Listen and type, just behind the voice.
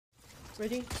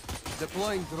Ready?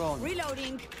 Deploying drone.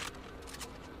 Reloading.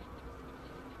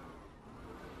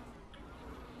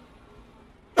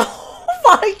 Oh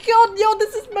my god, yo,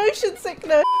 this is motion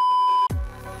sickness.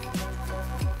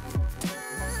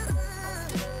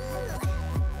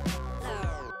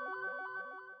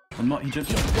 I'm not, he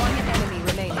jumped. One enemy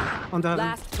remaining. On the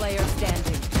Last player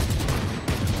standing.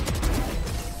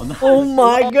 Oh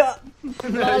my god.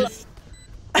 Nice.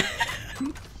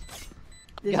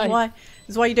 This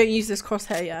is why you don't use this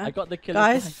crosshair, yeah? I got the kill.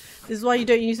 Guys, this is why you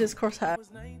don't use this crosshair.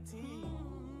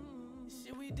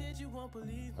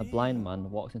 A blind man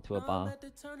walks into a bar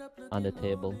and a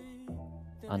table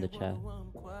and a chair.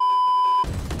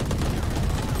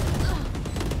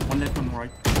 One left, one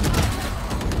right.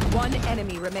 One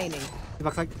enemy remaining.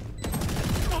 Back side.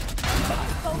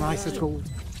 Nice, it's cool.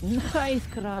 Nice,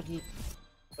 Karagi.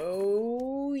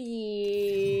 Oh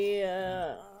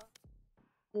yeah.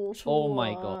 Oh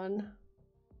my god.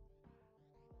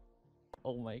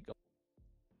 Oh my god.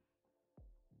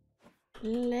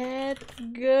 Let's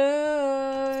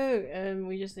go. And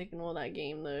we just ignore that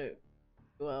game though.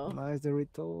 Well. Nice,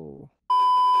 Dorito.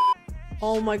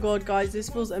 Oh my god, guys, this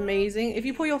feels amazing. If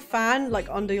you put your fan like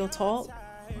under your top.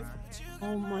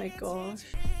 Oh my gosh.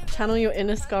 Channel your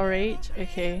inner Scar H.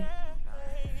 Okay.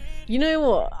 You know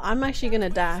what? I'm actually gonna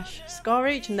dash. Scar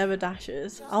H never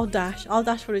dashes. I'll dash. I'll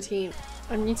dash for the team.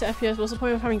 I'm new to FPS. What's the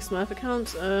point of having Smurf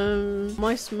accounts?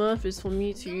 My Smurf is for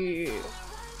me to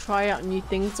try out new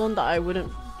things on that I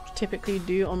wouldn't typically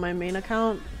do on my main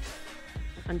account.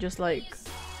 And just like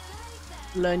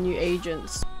learn new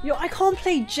agents. Yo, I can't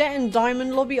play Jet in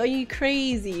Diamond Lobby. Are you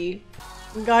crazy?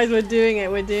 Guys, we're doing it.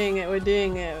 We're doing it. We're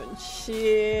doing it.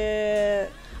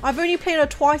 Shit. I've only played her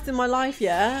twice in my life,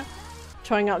 yeah?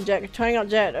 Trying out Jet. Trying out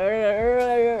Jet.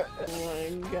 Oh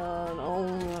my god. Oh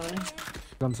my.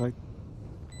 Gun side.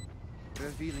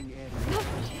 Revealing area.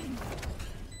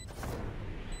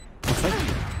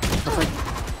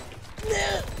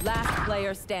 Last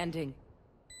player standing.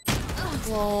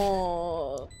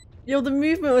 Oh. Yo, the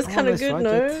movement was kind of good,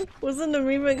 no? Wasn't the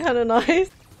movement kind of nice?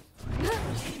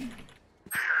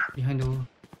 Behind the wall.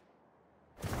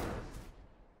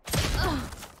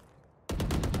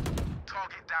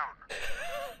 Target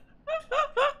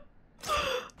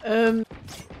down.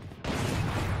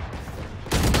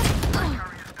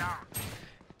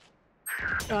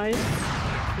 Guys,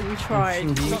 we tried.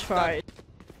 We tried.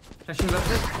 Flashing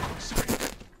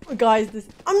left. Guys, this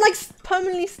I'm like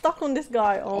permanently stuck on this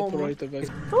guy. Oh my.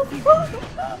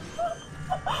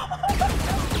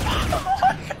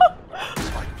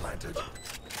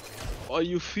 Are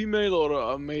you female or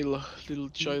a male little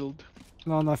child?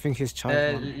 No, I think he's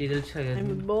child. Little child.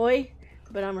 I'm a boy,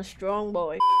 but I'm a strong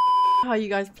boy. How you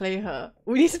guys play her?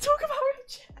 We need to talk about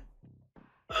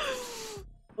her.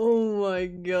 Oh my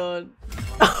god.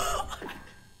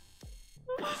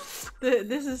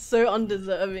 This is so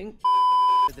undeserving.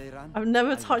 I've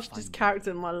never touched this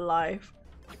character in my life.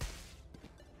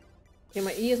 Okay,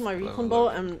 my E is my recon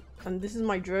bolt, and this is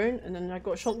my drone, and then I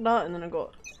got shock dart, and then I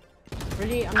got.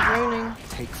 Ready? I'm droning.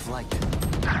 Take flight.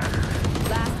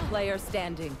 Last player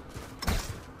standing.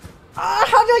 Ah,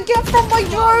 how do I get from my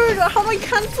drone? How do I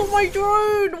cancel my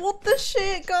drone? What the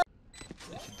shit, guys?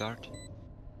 It's a dart.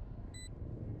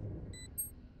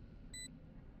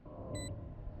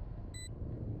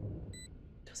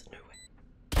 Doesn't know where.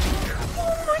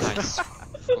 Oh my Nice.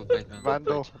 Full blade man.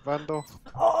 Vandal.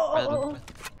 Oh.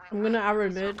 I'm gonna arrow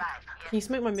mid. Can you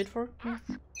smoke my mid for me?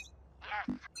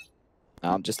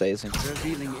 No, I'm just lazing.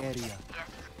 Revealing area.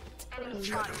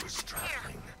 Shadows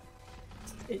traveling.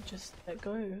 It just let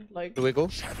go. Like. The wiggle.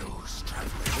 Shadows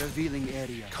traveling. Revealing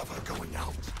area. Cover going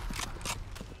out.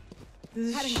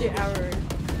 This is shit arrow.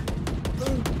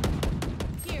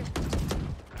 Here.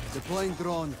 Deploying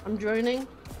drone. I'm droning.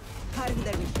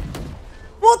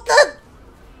 What the?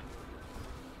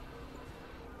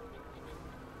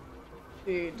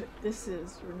 Dude, this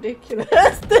is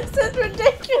ridiculous. This is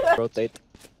ridiculous. Rotate.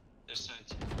 This side.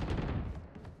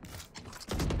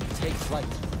 Take flight.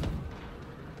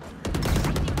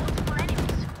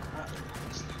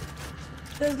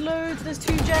 There's loads. There's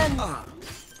 2 gens.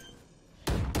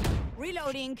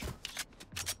 Reloading.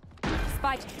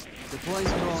 Spike. Deploying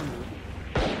drone.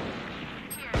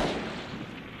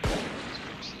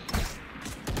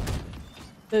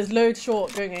 There's loads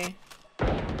short going A.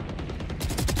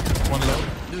 One low.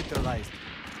 Neutralized.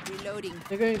 Reloading.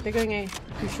 They're going A.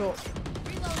 Too short.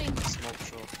 Reloading. Smoke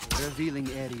short. Revealing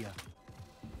area.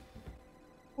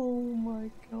 Oh my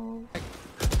god.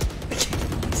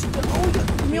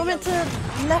 Oh, you're meant to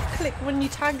left click when you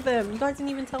tag them. You guys didn't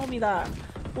even tell me that.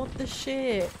 What the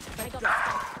shit?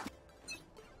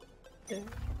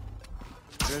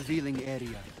 The Revealing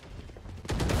area.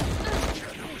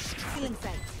 Feeling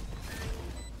sight.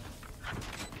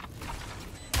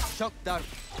 Shock dart.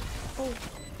 Oh,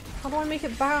 how do I make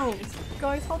it bounce?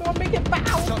 Guys, how do I make it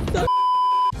bounce? Shock dart.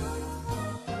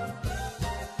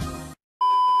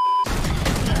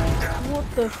 What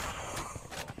the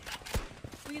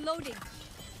Reloading.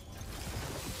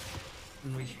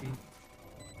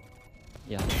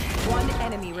 Yeah. One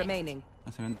enemy remaining.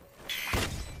 مثلا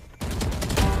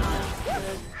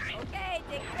Okay,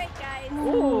 take a break, guys.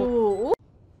 Ooh.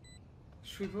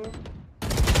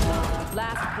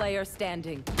 Last player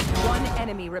standing. One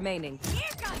enemy remaining.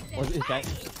 Was it that?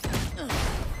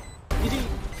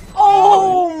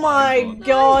 Oh my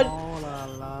god. Oh la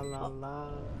la la la.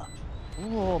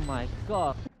 Oh my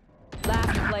god.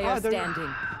 Last player there-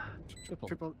 standing. Triple.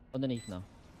 Triple. Underneath now.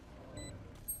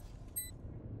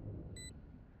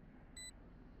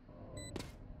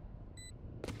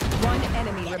 One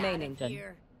enemy remaining.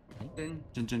 Jen.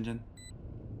 Jin Jin Jin.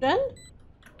 Jen?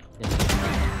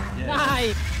 Yeah.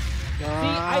 Nice! See,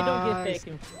 I don't get Nice.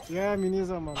 taken. Yeah,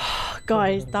 Miniza, man.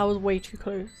 Guys, that was way too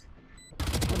close.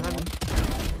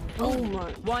 Oh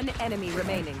my. One enemy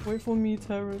remaining. Wait for me,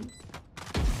 Terrence.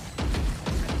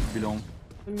 Belong.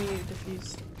 Let me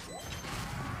defuse.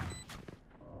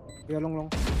 Yeah, long.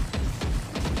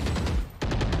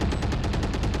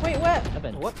 Wait, where?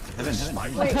 Heaven. What? Heaven,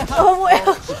 heaven. Wait. Oh, wait.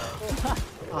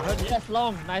 Yes,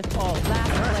 long. Nice call.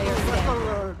 Last player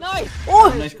standing. Nice!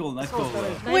 Oh! Nice call, nice call.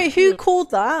 Wait, who called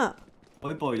that?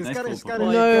 Boy, He's nice got it, call. he's got boy.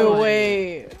 it. No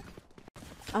way.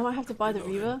 I might have to buy the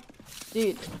Viva.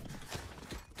 Dude.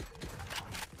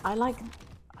 I like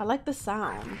the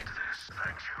sound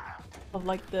of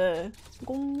like the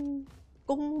gong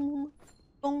gong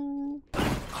gong.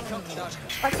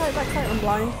 Backside, I'm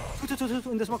blind.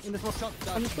 Two, in the smoke, I'm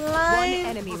One blind.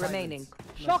 enemy remaining.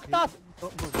 Shock that!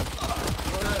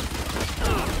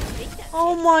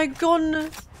 Oh my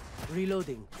goodness.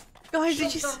 Reloading. Guys,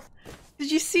 did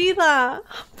you see that?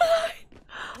 I'm blind.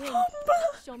 I'm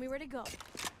blind. Show me where to go.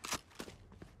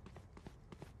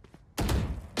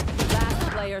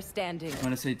 Last player standing. I'm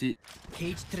gonna say D.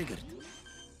 Cage triggered.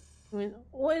 I mean,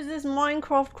 what is this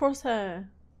Minecraft crosshair?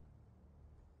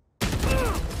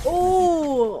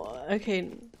 Oh, okay.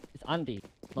 It's Andy.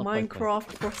 Not Boyfriend. Minecraft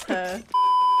crosshair.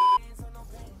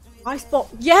 Icebox.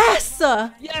 Yes!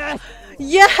 Yes!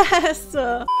 Yes!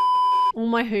 All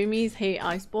my homies hate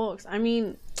Icebox. I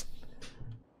mean,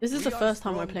 this is the first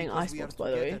time we're playing Icebox,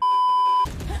 by the way.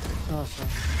 Oh, sorry.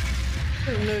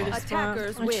 I don't know this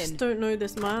Attackers map. I just win. don't know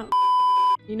this map.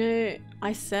 You know,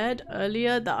 I said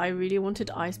earlier that I really wanted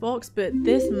Icebox, but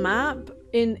this map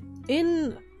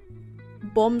in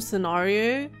bomb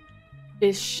scenario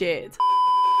is shit.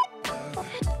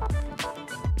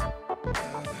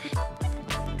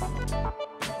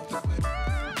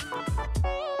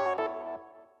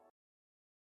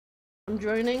 I'm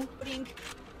droning. Loading.